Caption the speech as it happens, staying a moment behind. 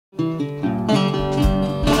So,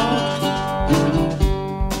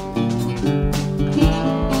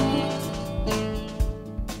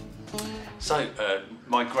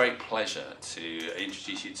 my great pleasure to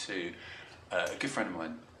introduce you to a good friend of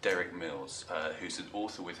mine, Derek Mills, who's an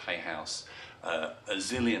author with Hay House, a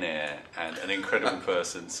zillionaire and an incredible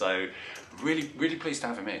person. So, really pleased to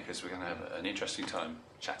have him here because we're going to have an interesting time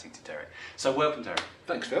chatting to Derek. So, welcome, Derek.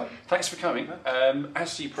 Thanks, Phil. Thanks for coming.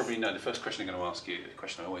 As you probably know, the first question I'm going to ask you, the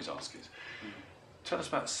question I always ask is, tell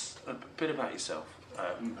us a bit about yourself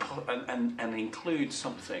and include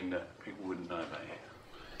something that people wouldn't know about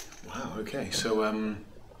you. Wow, okay. So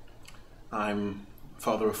I'm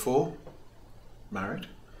father of 4, married,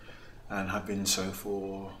 and have been so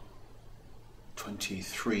for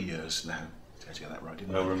 23 years now. Did I get that right,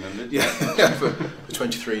 didn't I? Well remembered. Yeah, for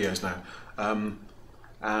 23 years now.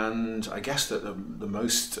 And I guess that the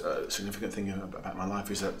most significant thing about my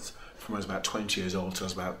life is that from I was about 20 years old to I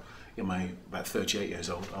was about 38 years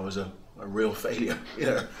old, I was a real failure.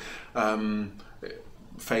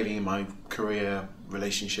 Failing in my career,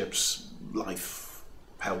 relationships, life,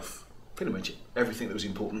 health, pretty much everything that was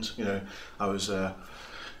important. I was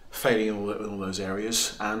failing in all those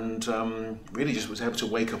areas, and really just was able to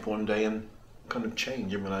wake up one day and kind of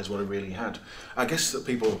change and realise what I really had. I guess that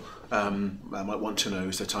people might want to know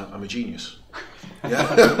is that I'm a genius.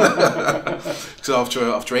 Yeah. So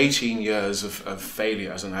after 18 years of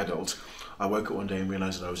failure as an adult, I woke up one day and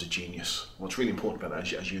realised that I was a genius. What's really important about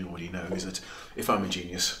that, as you already know, is that if I'm a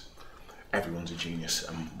genius, everyone's a genius,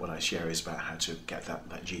 and what I share is about how to get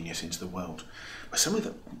that genius into the world. But something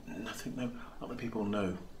that not many people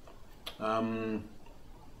know.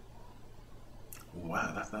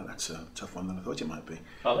 Wow, that's a tough one than I thought it might be.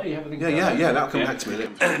 I'll let you have a think. Yeah, that'll come back to me.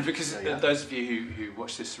 Because those of you who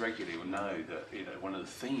watch this regularly will know that one of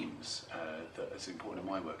the themes that is important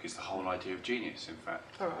in my work is the whole idea of genius. In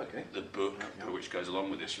fact, the book which goes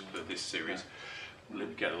along with this series,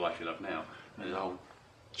 Get a Life You Love Now, there's a whole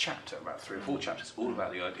chapter, about 3 or 4 chapters, all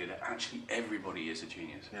about the idea that actually everybody is a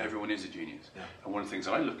genius. Yeah. Everyone is a genius. Yeah. And one of the things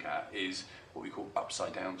I look at is what we call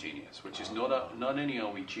upside down genius, which is not only are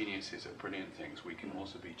we geniuses at brilliant things, we can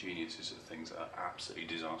also be geniuses at things that are absolutely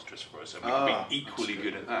disastrous for us, and we can be equally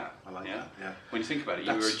good at that. I like that. Yeah. When you think about it,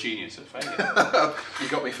 you were a genius at failure. You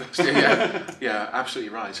got me first. Yeah,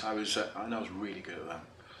 absolutely right. I was really good at that.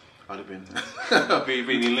 I'd have been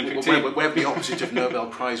being the Olympic team. Where the opposite of Nobel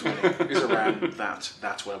Prize winning is around that.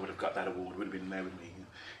 That's where I would have got that award. Would have been there with me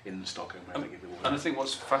in Stockholm where they give the award. And I think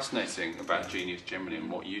what's fascinating about genius generally, and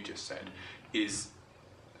what you just said, is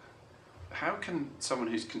how can someone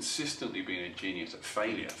who's consistently been a genius at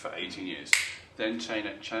failure for 18 years then turn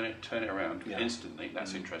it around instantly?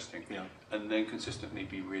 That's interesting. Yeah. And then consistently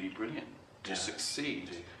be really brilliant to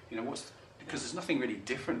succeed. Because there's nothing really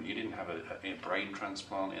different. You didn't have a brain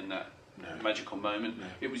transplant in that magical moment. No.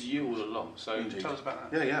 It was you all along. So tell us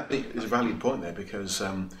about that. Yeah. There's a valid point there, because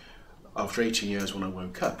after 18 years when I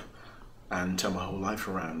woke up and turned my whole life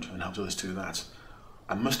around and helped others do that,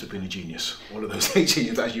 I must have been a genius. One of those 18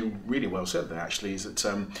 years, as you really well said there actually, is that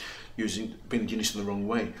being a genius in the wrong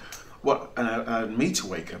way. What allowed me to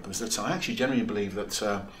wake up is that I actually genuinely believe that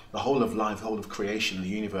the whole of life, the whole of creation, the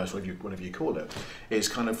universe, whatever you call it, is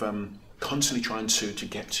kind of constantly trying to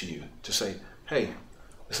get to you, to say, hey,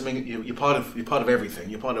 something you're part of everything.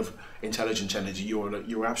 You're part of intelligent energy. You're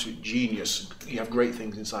an absolute genius. You have great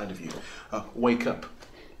things inside of you. Wake up,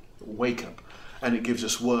 and it gives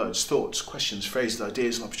us words, thoughts, questions, phrases,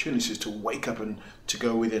 ideas, and opportunities to wake up and to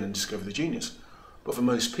go within and discover the genius. But for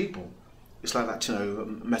most people, it's like that,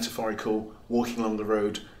 metaphorical walking along the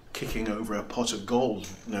road, kicking over a pot of gold,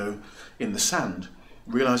 in the sand,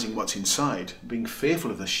 realizing what's inside, being fearful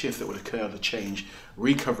of the shift that would occur, the change,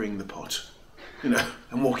 recovering the pot, and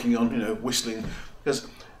walking on, whistling. Because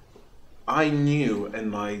I knew in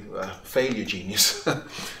my failure genius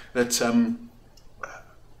that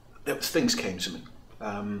things came to me,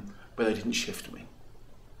 but they didn't shift me.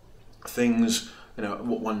 Things,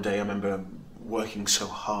 one day I remember working so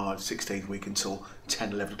hard, 6 days a week until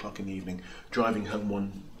 10, 11 o'clock in the evening, driving home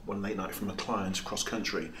one late night from a client across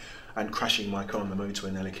country and crashing my car on the motorway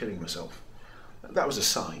and nearly killing myself. That was a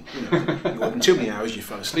sign. You're working too many hours, you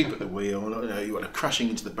fell asleep at the wheel, you were crashing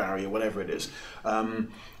into the barrier, whatever it is. That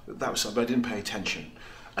was something, but I didn't pay attention.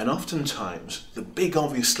 And oftentimes, the big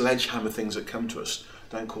obvious sledgehammer things that come to us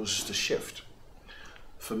don't cause us to shift.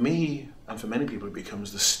 For me, and for many people, it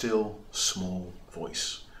becomes the still, small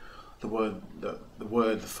voice. The word,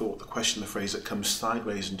 the thought, the question, the phrase that comes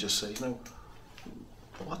sideways and just says,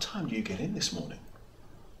 what time do you get in this morning?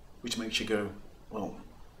 Which makes you go, well,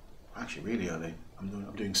 actually really early.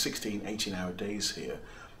 I'm doing 16, 18-hour days here.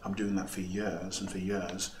 I'm doing that for years and for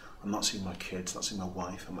years. I'm not seeing my kids, not seeing my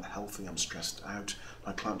wife, I'm not healthy, I'm stressed out,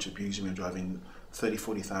 my clients are abusing me, I'm driving 30,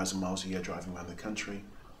 40,000 miles a year driving around the country.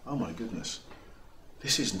 Oh my goodness,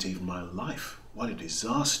 this isn't even my life. What a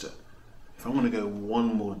disaster. If I want to go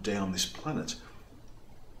one more day on this planet,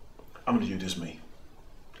 I'm going to do it as me.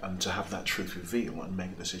 And to have that truth reveal and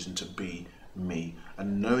make a decision to be me.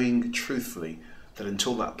 And knowing truthfully that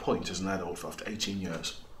until that point as an adult, after 18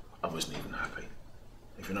 years, I wasn't even happy.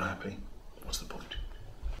 If you're not happy, what's the point?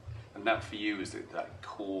 And that for you is that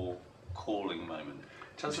core calling moment.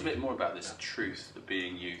 Tell us a bit more about this truth, the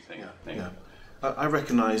being you thing. Yeah. I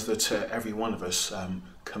recognise that every one of us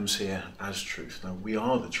comes here as truth. Now, we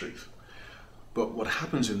are the truth. But what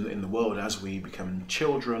happens in the world as we become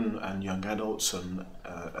children and young adults and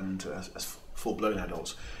as full-blown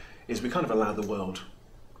adults is we kind of allow the world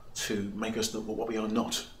to make us what we are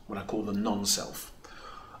not, what I call the non-self.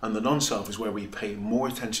 And the non-self is where we pay more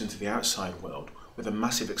attention to the outside world with a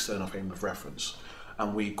massive external frame of reference.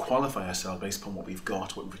 And we qualify ourselves based upon what we've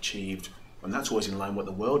got, what we've achieved, and that's always in line with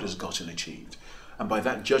what the world has got and achieved. And by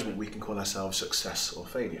that judgment, we can call ourselves success or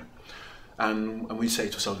failure. And we say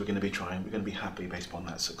to ourselves, we're going to be trying, we're going to be happy based upon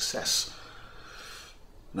that success.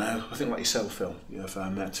 Now, I think like yourself, Phil, you've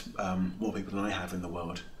met more people than I have in the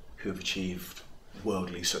world who have achieved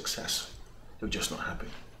worldly success, who are just not happy.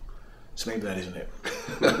 So maybe that isn't it.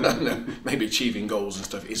 No, maybe achieving goals and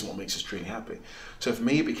stuff isn't what makes us truly happy. So for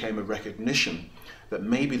me, it became a recognition that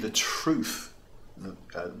maybe the truth,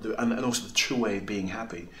 and also the true way of being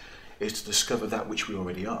happy, is to discover that which we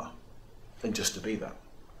already are, and just to be that.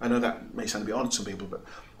 I know that may sound a bit odd to some people, but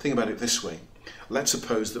think about it this way. Let's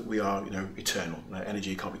suppose that we are, eternal.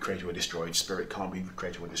 Energy can't be created or destroyed. Spirit can't be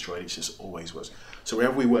created or destroyed. It just always was. So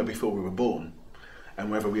wherever we were before we were born, and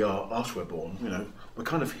wherever we are after we're born, we're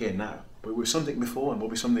kind of here now. But we were something before and we'll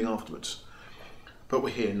be something afterwards. But we're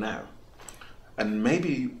here now. And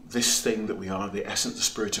maybe this thing that we are, the essence, the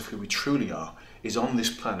spirit of who we truly are, is on this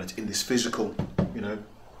planet, in this physical,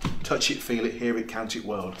 touch it, feel it, hear it, count it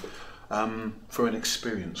world, for an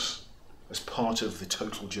experience as part of the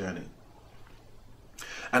total journey.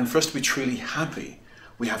 And for us to be truly happy,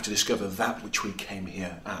 we have to discover that which we came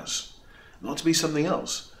here as. Not to be something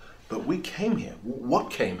else, but we came here. What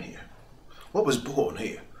came here? What was born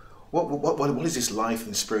here? What is this life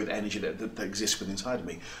and spirit energy that exists within inside of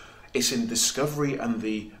me? It's in discovery and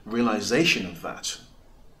the realization of that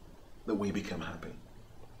we become happy.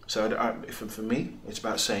 So for me, it's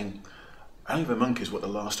about saying, I don't give a monkey's what the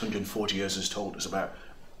last 140 years has told us about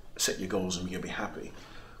set your goals and you'll be happy.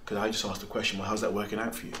 Because I just asked the question, well, how's that working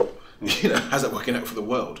out for you? How's that working out for the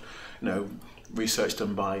world? Research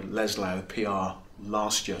done by Leslau PR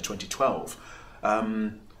last year, 2012,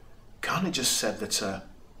 kind of just said that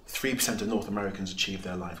 3% of North Americans achieve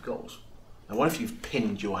their life goals. Now, what if you've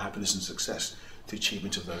pinned your happiness and success to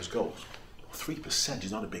achievement of those goals? 3%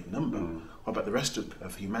 is not a big number. What about the rest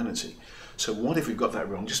of humanity? So what if we've got that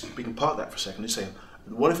wrong? Just we can park that for a second and say,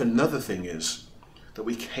 what if another thing is that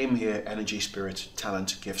we came here, energy, spirit,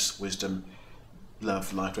 talent, gifts, wisdom,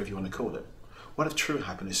 love, life, whatever you want to call it. What if true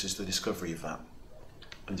happiness is the discovery of that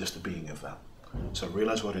and just the being of that? So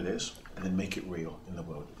realize what it is and then make it real in the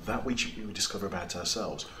world. That which we discover about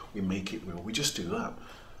ourselves, we make it real. We just do that.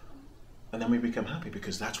 And then we become happy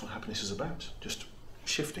because that's what happiness is about. Just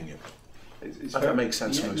shifting it. If that makes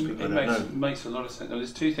sense to most people. It makes a lot of sense. Now,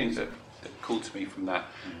 there's two things that called to me from that.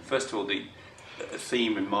 First of all, the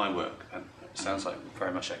theme in my work, and it sounds like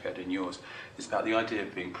very much echoed in yours, is about the idea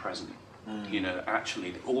of being present.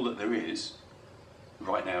 Actually, all that there is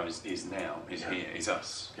right now is now, is here, is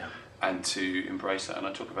us. Yeah. And to embrace that. And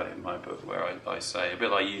I talk about it in my book where I say, a bit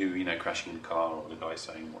like you, crashing in the car, or the guy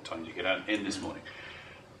saying, what time did you get out in this morning?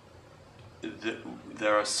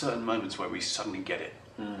 There are certain moments where we suddenly get it.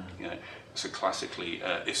 So classically,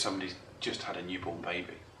 if somebody's just had a newborn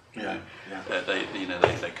baby, they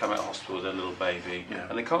come out of hospital with their little baby,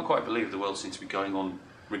 and they can't quite believe the world seems to be going on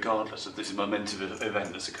regardless of this momentous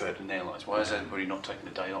event that's occurred in their lives. Why is everybody not taking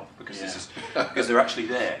a day off? Because because they're actually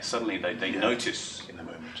there. Suddenly they notice in the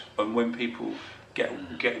moment. And when people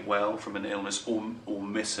get well from an illness or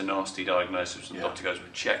miss a nasty diagnosis, and the doctor goes,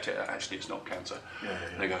 "We've checked it. Actually, it's not cancer."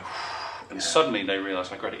 They go. And suddenly they realise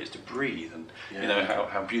how great it is to breathe, and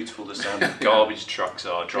how beautiful the sound of garbage trucks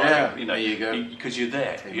are driving. There you go. Because you're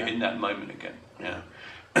there, you're in that moment again.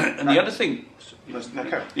 And the other thing I was going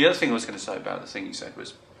to say about the thing you said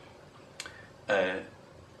was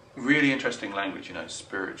really interesting language.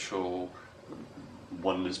 Spiritual,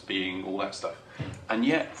 oneness, being, all that stuff. And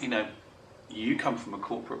yet, you come from a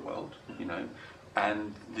corporate world,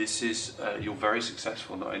 and this is you're very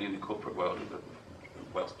successful not only in the corporate world, but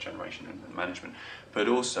wealth generation and management, but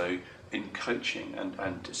also in coaching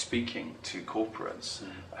and speaking to corporates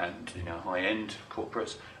and high-end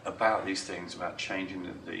corporates about these things, about changing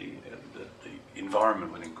the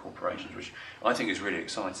environment within corporations, which I think is really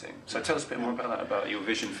exciting. So tell us a bit more about that, about your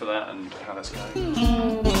vision for that and how that's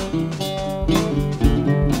going.